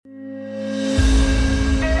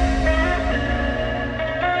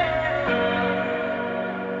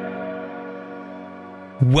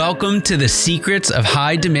Welcome to the Secrets of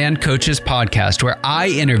High Demand Coaches podcast, where I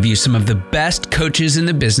interview some of the best coaches in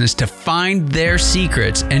the business to find their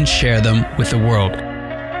secrets and share them with the world.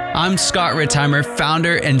 I'm Scott Ritzheimer,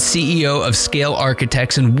 founder and CEO of Scale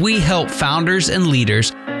Architects, and we help founders and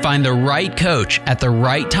leaders find the right coach at the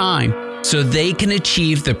right time so they can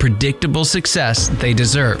achieve the predictable success they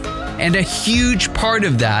deserve. And a huge part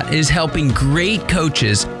of that is helping great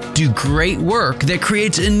coaches do great work that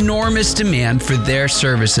creates enormous demand for their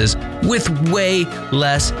services with way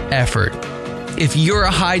less effort. If you're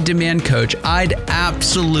a high demand coach, I'd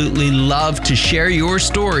absolutely love to share your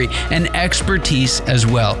story and expertise as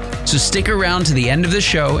well. So stick around to the end of the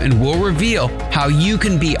show and we'll reveal how you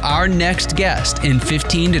can be our next guest in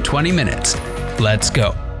 15 to 20 minutes. Let's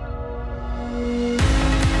go.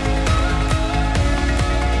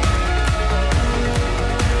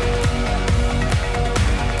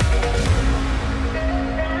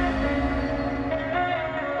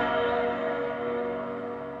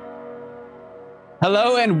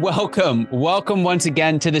 Hello and welcome. Welcome once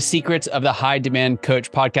again to the Secrets of the High Demand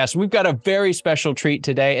Coach podcast. We've got a very special treat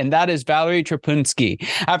today, and that is Valerie Trapunsky.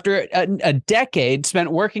 After a decade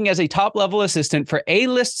spent working as a top-level assistant for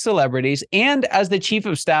A-list celebrities and as the chief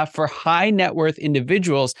of staff for high net worth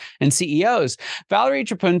individuals and CEOs, Valerie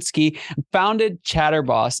Trapunsky founded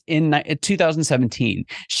ChatterBoss in 2017.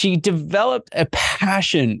 She developed a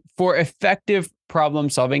passion for effective problem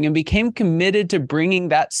solving and became committed to bringing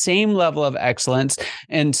that same level of excellence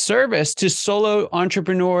and service to solo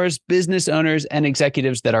entrepreneurs, business owners, and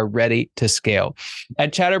executives that are ready to scale.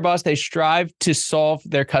 At ChatterBoss, they strive to solve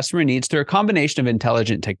their customer needs through a combination of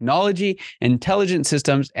intelligent technology, intelligent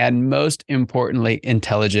systems, and most importantly,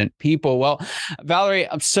 intelligent people. Well, Valerie,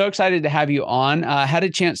 I'm so excited to have you on. I had a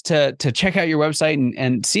chance to check out your website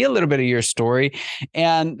and see a little bit of your story.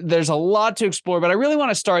 And there's a lot to explore, but I really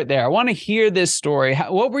want to start there. I want to hear this story.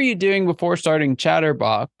 What were you doing before starting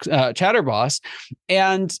ChatterBoss?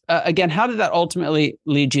 And again, how did that ultimately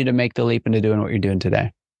lead you to make the leap into doing what you're doing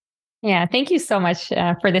today? Yeah, thank you so much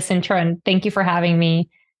for this intro, and thank you for having me.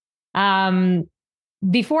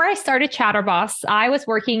 Before I started ChatterBoss, I was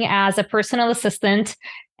working as a personal assistant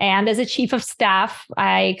and as a chief of staff.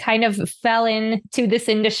 I kind of fell into this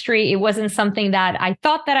industry. It wasn't something that I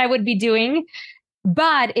thought that I would be doing,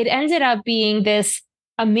 but it ended up being this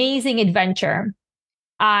amazing adventure.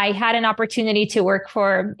 I had an opportunity to work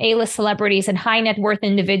for A-list celebrities and high net worth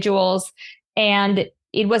individuals, and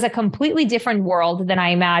it was a completely different world than I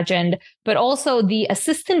imagined, but also the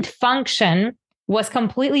assistant function was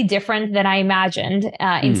completely different than I imagined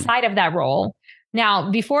inside of that role.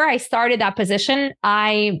 Now, before I started that position,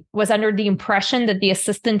 I was under the impression that the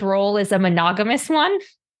assistant role is a monogamous one,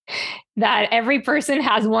 that every person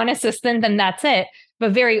has one assistant and that's it.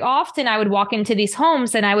 But very often I would walk into these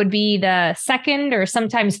homes and I would be the second or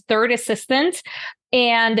sometimes third assistant.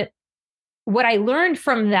 And what I learned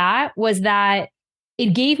from that was that it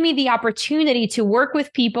gave me the opportunity to work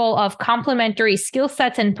with people of complementary skill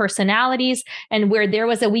sets and personalities. And where there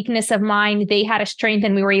was a weakness of mine, they had a strength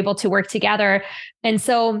and we were able to work together. And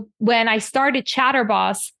so when I started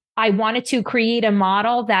ChatterBoss, I wanted to create a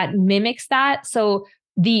model that mimics that. So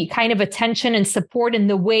the kind of attention and support and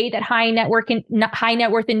the way that high net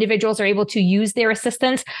worth individuals are able to use their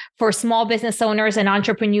assistants for small business owners and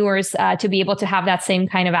entrepreneurs to be able to have that same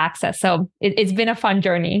kind of access. So it's been a fun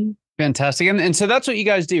journey. Fantastic. And so that's what you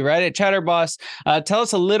guys do, right? At ChatterBoss, tell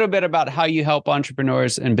us a little bit about how you help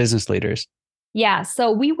entrepreneurs and business leaders. Yeah.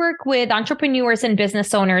 So we work with entrepreneurs and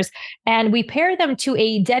business owners, and we pair them to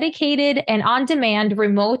a dedicated and on-demand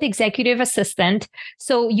remote executive assistant.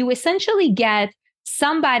 So you essentially get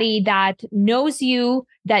somebody that knows you,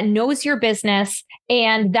 that knows your business,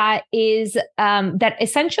 and that is that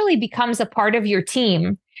essentially becomes a part of your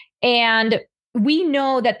team. And we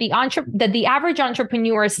know that the average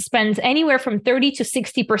entrepreneur spends anywhere from 30 to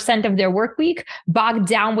 60% of their work week bogged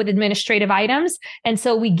down with administrative items. And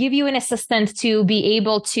so we give you an assistant to be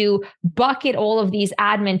able to bucket all of these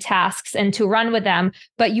admin tasks and to run with them.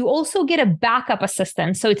 But you also get a backup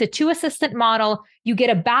assistant. So it's a 2-assistant model. You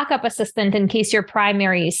get a backup assistant in case your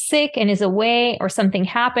primary is sick and is away or something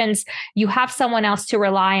happens. You have someone else to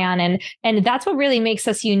rely on. And that's what really makes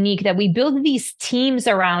us unique, that we build these teams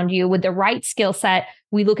around you with the right skill set.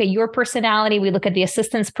 We look at your personality, we look at the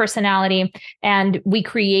assistant's personality, and we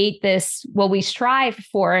create this, what we strive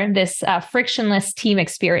for, this frictionless team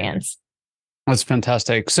experience. That's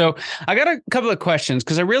fantastic. So I got a couple of questions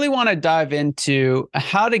because I really want to dive into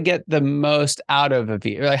how to get the most out of a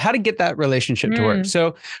VA, like how to get that relationship to work.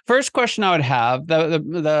 So first question I would have,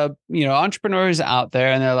 the entrepreneurs out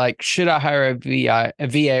there and they're like, should I hire a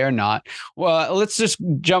VA or not? Well, let's just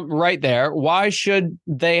jump right there. Why should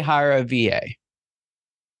they hire a VA?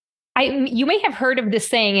 You may have heard of this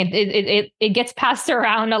saying. It gets passed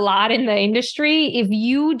around a lot in the industry. If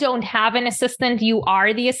you don't have an assistant, you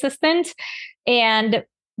are the assistant. And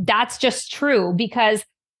that's just true because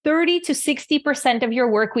 30 to 60% of your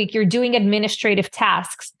work week, you're doing administrative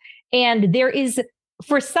tasks. And there is,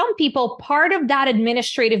 for some people, part of that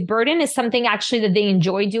administrative burden is something actually that they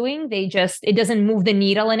enjoy doing. It doesn't move the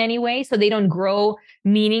needle in any way, so they don't grow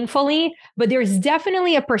meaningfully. But there's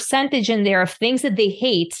definitely a percentage in there of things that they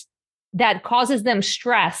hate that causes them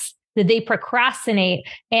stress, that they procrastinate.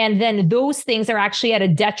 And then those things are actually at a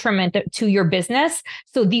detriment to your business.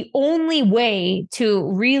 So the only way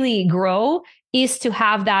to really grow is to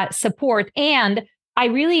have that support. And I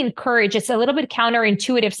really encourage, it's a little bit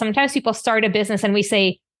counterintuitive. Sometimes people start a business and we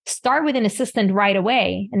say, start with an assistant right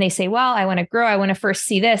away. And they say, well, I want to grow. I want to first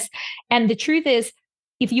see this. And the truth is,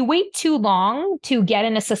 if you wait too long to get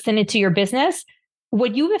an assistant into your business,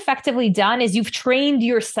 what you've effectively done is you've trained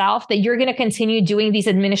yourself that you're going to continue doing these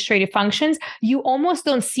administrative functions. You almost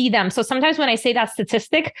don't see them. So sometimes when I say that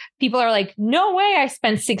statistic, people are like, no way I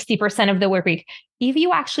spend 60% of the work week. If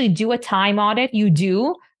you actually do a time audit, you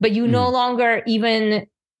do, but you no longer even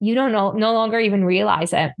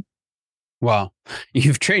realize it. Wow.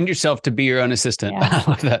 You've trained yourself to be your own assistant. Yeah. I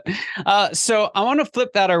love that. So I want to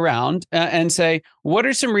flip that around and say, what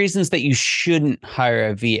are some reasons that you shouldn't hire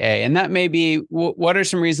a VA? And that may be, what are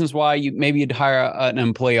some reasons why you'd hire an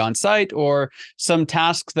employee on site or some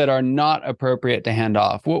tasks that are not appropriate to hand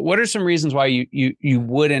off? What are some reasons why you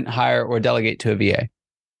wouldn't hire or delegate to a VA?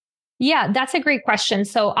 Yeah, that's a great question.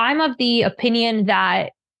 So I'm of the opinion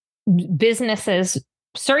that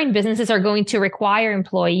certain businesses are going to require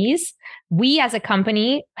employees. We as a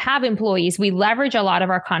company have employees. We leverage a lot of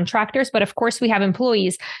our contractors, but of course we have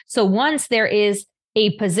employees. So once there is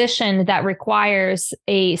a position that requires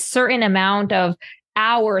a certain amount of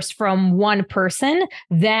hours from one person,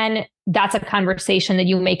 then that's a conversation that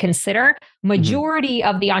you may consider. Majority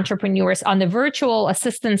of the entrepreneurs on the virtual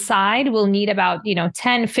assistant side will need about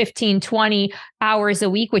 10, 15, 20 hours a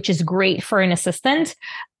week, which is great for an assistant.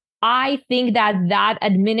 I think that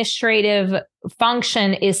administrative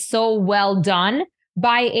function is so well done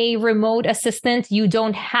by a remote assistant. You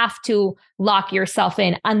don't have to lock yourself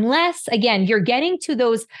in unless, again, you're getting to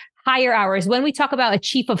those higher hours. When we talk about a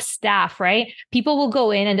chief of staff, right? People will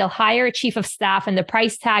go in and they'll hire a chief of staff and the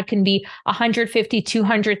price tag can be 150,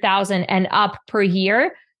 200,000 and up per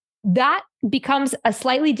year. That becomes a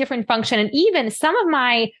slightly different function. And even some of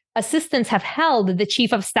my assistants have held the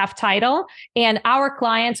chief of staff title, and our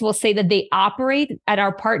clients will say that they operate at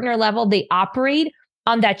our partner level. They operate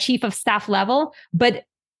on that chief of staff level. But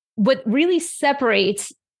what really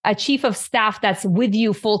separates a chief of staff that's with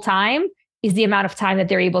you full time is the amount of time that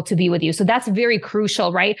they're able to be with you. So that's very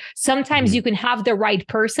crucial, right? Sometimes you can have the right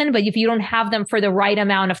person, but if you don't have them for the right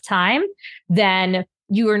amount of time, then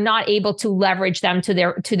you are not able to leverage them to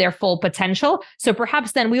their full potential. So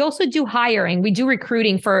perhaps then we also do hiring. We do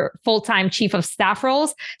recruiting for full-time chief of staff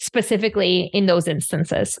roles, specifically in those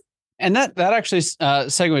instances. And that actually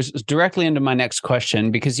segues directly into my next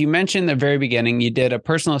question, because you mentioned at the very beginning, you did a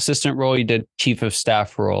personal assistant role, you did chief of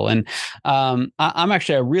staff role. And I'm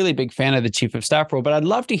actually a really big fan of the chief of staff role, but I'd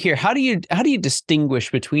love to hear, how do you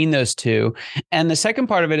distinguish between those two? And the second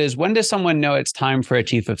part of it is, when does someone know it's time for a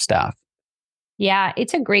chief of staff? Yeah,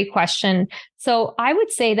 it's a great question. So I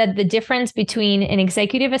would say that the difference between an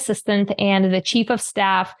executive assistant and the chief of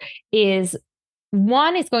staff is,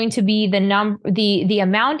 one is going to be the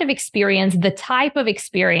amount of experience, the type of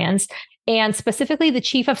experience, and specifically the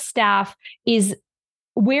chief of staff is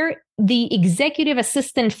where the executive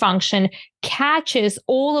assistant function catches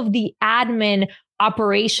all of the admin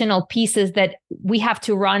operational pieces that we have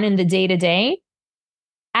to run in the day-to-day.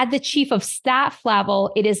 At the chief of staff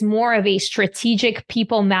level, it is more of a strategic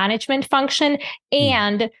people management function.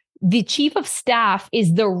 And the chief of staff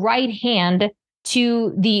is the right hand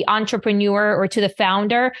to the entrepreneur or to the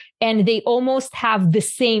founder, and they almost have the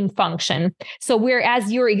same function. So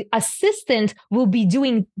whereas your assistant will be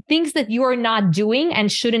doing things that you're not doing and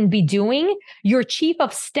shouldn't be doing, your chief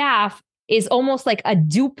of staff is almost like a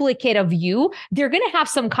duplicate of you. They're going to have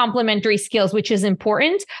some complementary skills, which is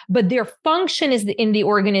important, but their function is in the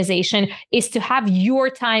organization is to have your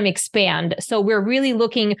time expand. So we're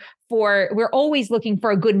always looking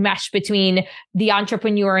for a good mesh between the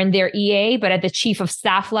entrepreneur and their EA, but at the chief of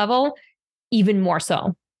staff level, even more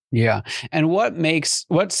so. Yeah. And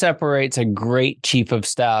what separates a great chief of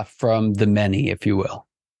staff from the many, if you will?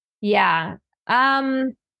 Yeah.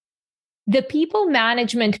 The people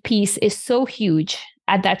management piece is so huge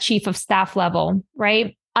at that chief of staff level,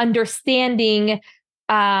 right? Understanding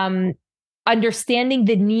the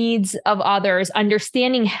needs of others,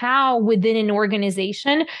 understanding how within an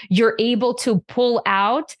organization you're able to pull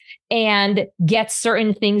out and get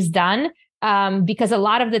certain things done. Because a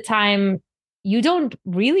lot of the time, you don't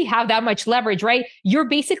really have that much leverage, right? You're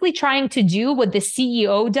basically trying to do what the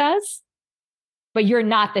CEO does, but you're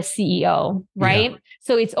not the CEO, right? Yeah.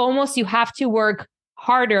 So it's almost, you have to work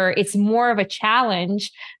harder. It's more of a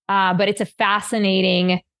challenge, but it's a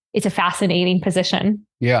fascinating position.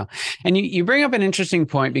 Yeah. And you bring up an interesting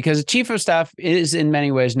point, because a chief of staff is in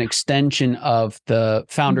many ways an extension of the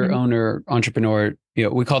founder, mm-hmm. owner, entrepreneur.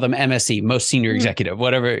 We call them MSE, most senior executive,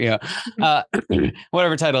 whatever,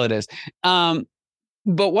 whatever title it is.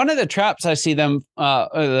 But one of the traps I see them,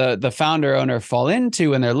 the founder owner fall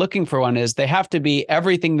into when they're looking for one, is they have to be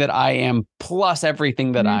everything that I am plus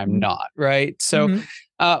everything that I'm not, right? So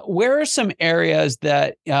where are some areas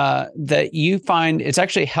that you find it's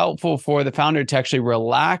actually helpful for the founder to actually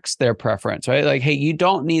relax their preference, right? Like, hey, you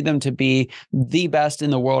don't need them to be the best in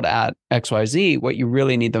the world at XYZ. What you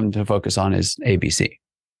really need them to focus on is ABC.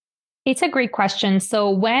 It's a great question. So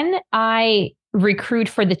when I recruit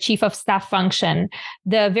for the chief of staff function,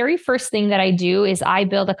 the very first thing that I do is I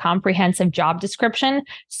build a comprehensive job description.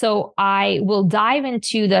 So I will dive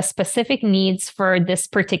into the specific needs for this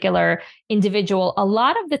particular individual. A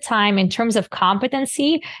lot of the time, in terms of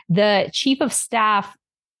competency, the chief of staff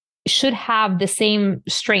should have the same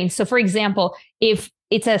strengths. So for example, if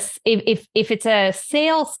it's a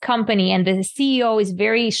sales company and the CEO is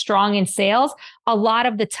very strong in sales, a lot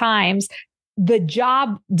of the times the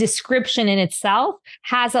job description in itself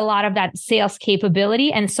has a lot of that sales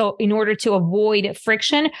capability. And so in order to avoid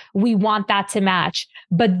friction, we want that to match.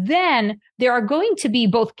 But then there are going to be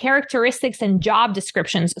both characteristics and job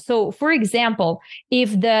descriptions. So for example,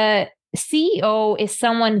 if the CEO is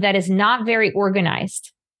someone that is not very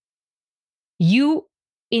organized,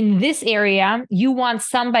 in this area, you want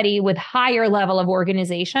somebody with higher level of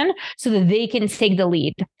organization so that they can take the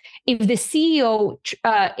lead. If the CEO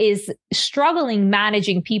is struggling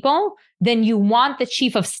managing people, then you want the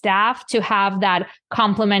chief of staff to have that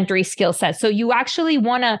complementary skill set. So you actually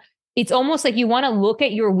want to, it's almost like you want to look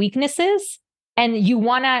at your weaknesses and you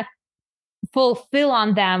want to fulfill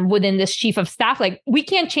on them within this chief of staff. Like, we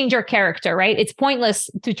can't change our character, right? It's pointless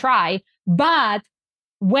to try, but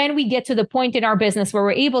when we get to the point in our business where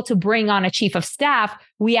we're able to bring on a chief of staff,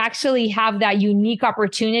 we actually have that unique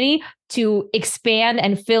opportunity to expand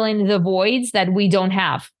and fill in the voids that we don't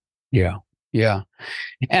have. Yeah. Yeah.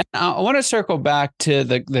 And I want to circle back to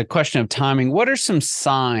the question of timing. What are some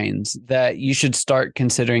signs that you should start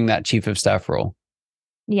considering that chief of staff role?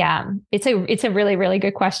 Yeah, it's a really, really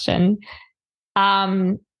good question.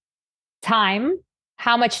 Time.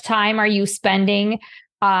 How much time are you spending?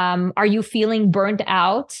 Are you feeling burnt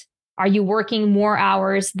out? Are you working more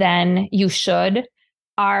hours than you should?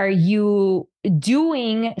 Are you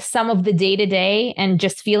doing some of the day-to-day and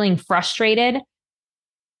just feeling frustrated?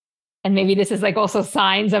 And maybe this is like also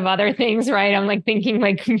signs of other things, right? I'm like thinking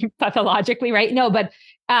like pathologically, right? No, but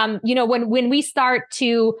when we start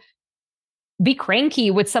to be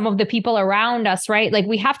cranky with some of the people around us, right? Like,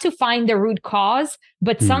 we have to find the root cause,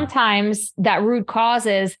 but sometimes that root cause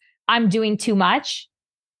is I'm doing too much.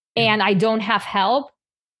 And I don't have help,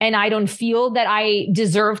 and I don't feel that I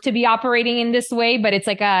deserve to be operating in this way, but it's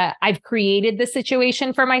like I've created the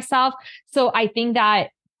situation for myself. So I think that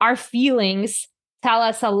our feelings tell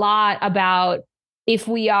us a lot about if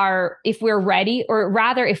we're ready, or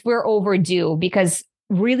rather if we're overdue, because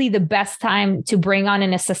really the best time to bring on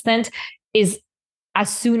an assistant is as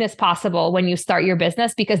soon as possible when you start your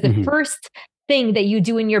business, because the first thing that you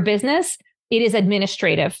do in your business, it is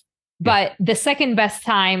administrative. But the second best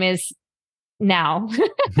time is now.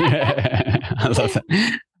 I love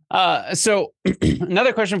that. So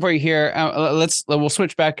another question for you here. We'll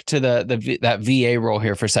switch back to that VA role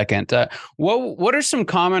here for a second. What are some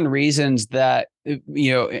common reasons that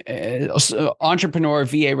entrepreneur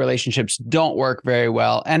VA relationships don't work very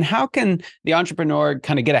well, and how can the entrepreneur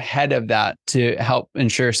kind of get ahead of that to help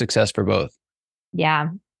ensure success for both? Yeah.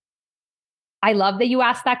 I love that you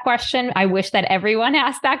asked that question. I wish that everyone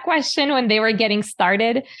asked that question when they were getting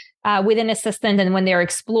started with an assistant and when they're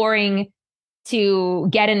exploring to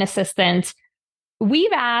get an assistant.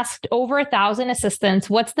 we've asked over 1,000 assistants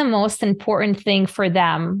what's the most important thing for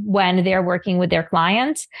them when they're working with their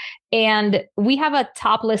clients. And we have a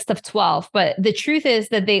top list of 12, but the truth is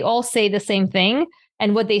that they all say the same thing.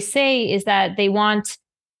 And what they say is that they want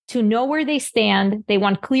to know where they stand. They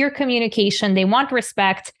want clear communication. They want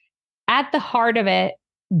respect. At the heart of it,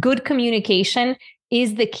 good communication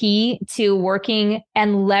is the key to working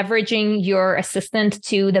and leveraging your assistant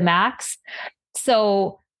to the max.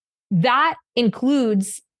 So that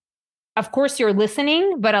includes, of course, your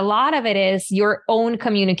listening, but a lot of it is your own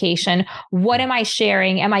communication. What am I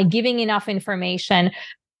sharing? Am I giving enough information?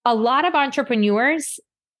 A lot of entrepreneurs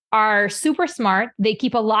are super smart. They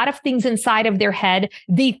keep a lot of things inside of their head.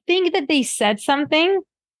 They think that they said something,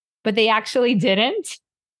 but they actually didn't.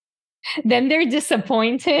 Then they're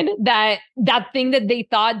disappointed that that thing that they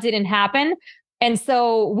thought didn't happen. And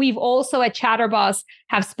so we've also at ChatterBoss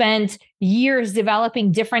have spent years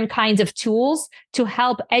developing different kinds of tools to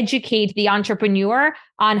help educate the entrepreneur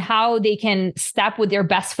on how they can step with their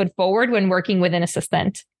best foot forward when working with an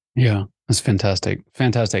assistant. Yeah, that's fantastic.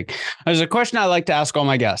 Fantastic. There's a question I like to ask all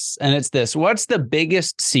my guests, and it's this. What's the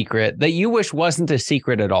biggest secret that you wish wasn't a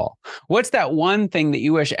secret at all? What's that one thing that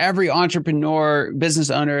you wish every entrepreneur, business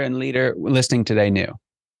owner, and leader listening today knew?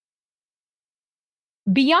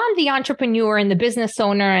 Beyond the entrepreneur and the business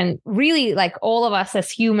owner, and really like all of us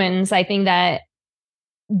as humans, I think that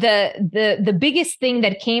the biggest thing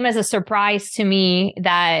that came as a surprise to me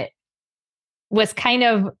that was kind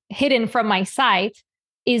of hidden from my sight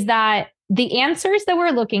is that the answers that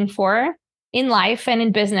we're looking for in life and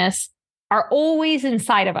in business are always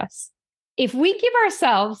inside of us. If we give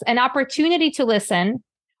ourselves an opportunity to listen,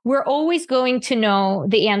 we're always going to know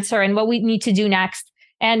the answer and what we need to do next.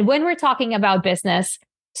 And when we're talking about business,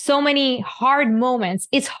 so many hard moments,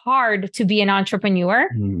 it's hard to be an entrepreneur.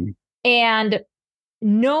 And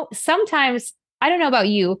sometimes, I don't know about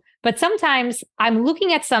you, but sometimes I'm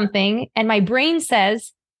looking at something and my brain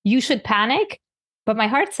says, you should panic. But my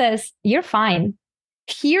heart says, you're fine.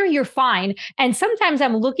 Here, you're fine. And sometimes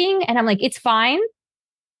I'm looking and I'm like, it's fine.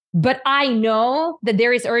 But I know that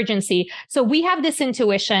there is urgency. So we have this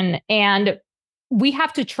intuition and we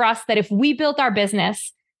have to trust that if we built our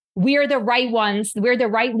business, we're the right ones, we're the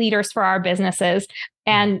right leaders for our businesses.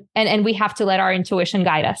 And we have to let our intuition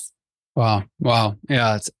guide us. Wow.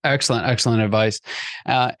 Yeah, it's excellent advice.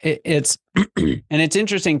 It's and it's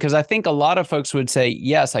interesting because I think a lot of folks would say,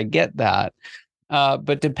 yes, I get that.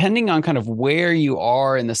 But depending on kind of where you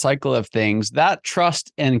are in the cycle of things, that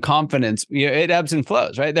trust and confidence, it ebbs and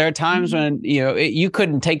flows, right? There are times when, you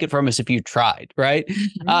couldn't take it from us if you tried, right?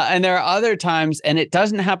 And there are other times, and it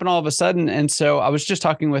doesn't happen all of a sudden. And so I was just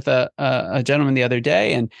talking with a gentleman the other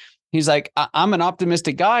day, and he's like, I'm an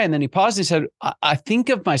optimistic guy. And then he paused and he said, I think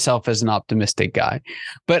of myself as an optimistic guy,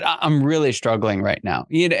 but I'm really struggling right now.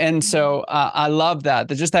 And so I love that.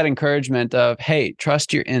 Just that encouragement of, hey,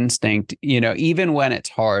 trust your instinct, even when it's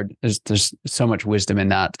hard. There's so much wisdom in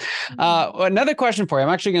that. Another question for you.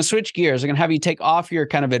 I'm actually going to switch gears. I'm going to have you take off your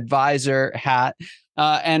kind of advisor hat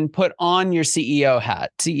and put on your CEO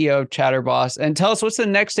hat, CEO of ChatterBoss, and tell us what's the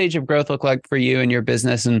next stage of growth look like for you and your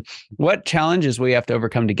business, and what challenges we have to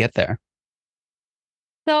overcome to get there.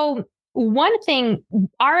 So one thing,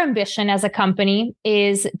 our ambition as a company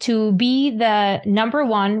is to be the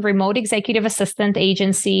 #1 remote executive assistant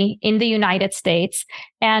agency in the United States.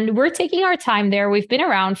 And we're taking our time there. We've been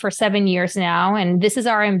around for 7 years now, and this is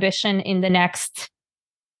our ambition in the next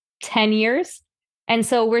 10 years. And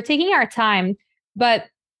so we're taking our time. But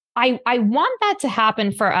I want that to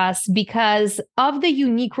happen for us because of the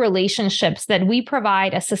unique relationships that we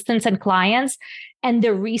provide assistants and clients and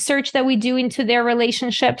the research that we do into their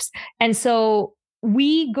relationships. And so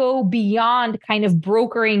we go beyond kind of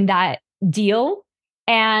brokering that deal.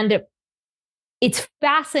 And it's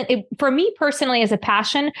fascinating. For me personally, as a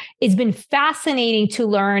passion, it's been fascinating to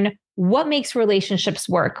learn what makes relationships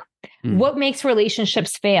work, what makes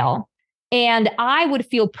relationships fail. And I would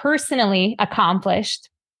feel personally accomplished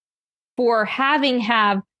for having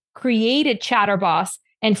created ChatterBoss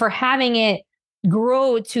and for having it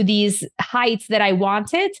grow to these heights that I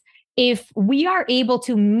wanted, if we are able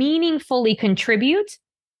to meaningfully contribute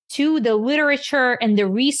to the literature and the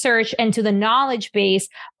research and to the knowledge base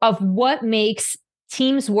of what makes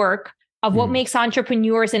teams work, of what makes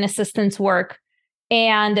entrepreneurs and assistants work,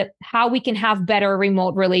 and how we can have better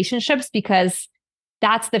remote relationships, because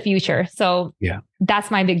that's the future. So that's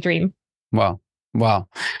my big dream. Wow. Wow.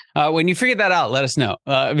 When you figure that out, let us know.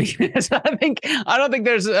 Because I don't think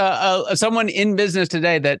there's someone in business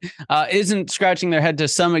today that isn't scratching their head to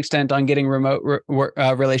some extent on getting remote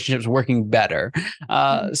relationships working better.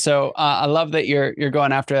 So I love that you're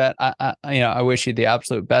going after that. I wish you the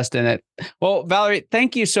absolute best in it. Well, Valerie,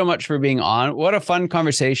 thank you so much for being on. What a fun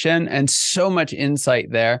conversation and so much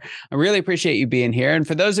insight there. I really appreciate you being here. And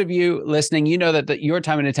for those of you listening, you know that your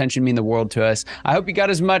time and attention mean the world to us. I hope you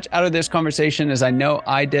got as much out of this conversation as I know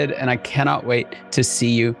I did, and I cannot wait to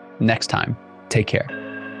see you next time. Take care.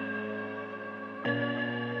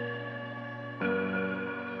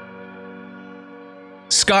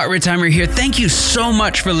 Scott Ritzheimer here. Thank you so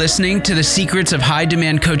much for listening to the Secrets of High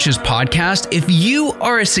Demand Coaches podcast. If you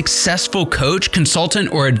are a successful coach,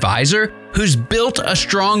 consultant, or advisor who's built a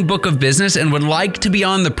strong book of business and would like to be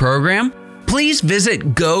on the program, please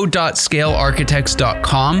visit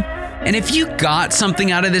go.scalearchitects.com. And if you got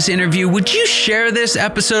something out of this interview, would you share this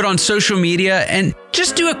episode on social media and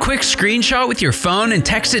just do a quick screenshot with your phone and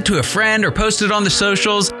text it to a friend or post it on the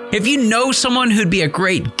socials? If you know someone who'd be a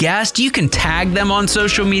great guest, you can tag them on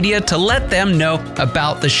social media to let them know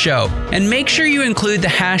about the show. And make sure you include the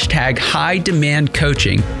hashtag High Demand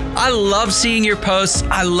Coaching. I love seeing your posts.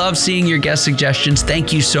 I love seeing your guest suggestions.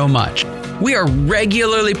 Thank you so much. We are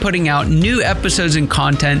regularly putting out new episodes and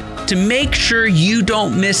content. To make sure you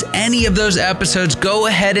don't miss any of those episodes, go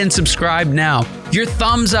ahead and subscribe now. Your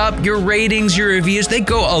thumbs up, your ratings, your reviews, they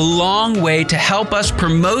go a long way to help us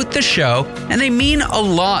promote the show, and they mean a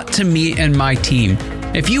lot to me and my team.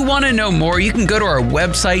 If you want to know more, you can go to our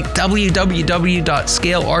website,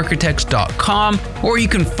 www.scalearchitects.com, or you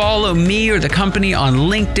can follow me or the company on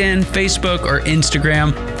LinkedIn, Facebook, or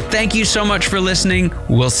Instagram. Thank you so much for listening.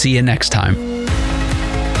 We'll see you next time.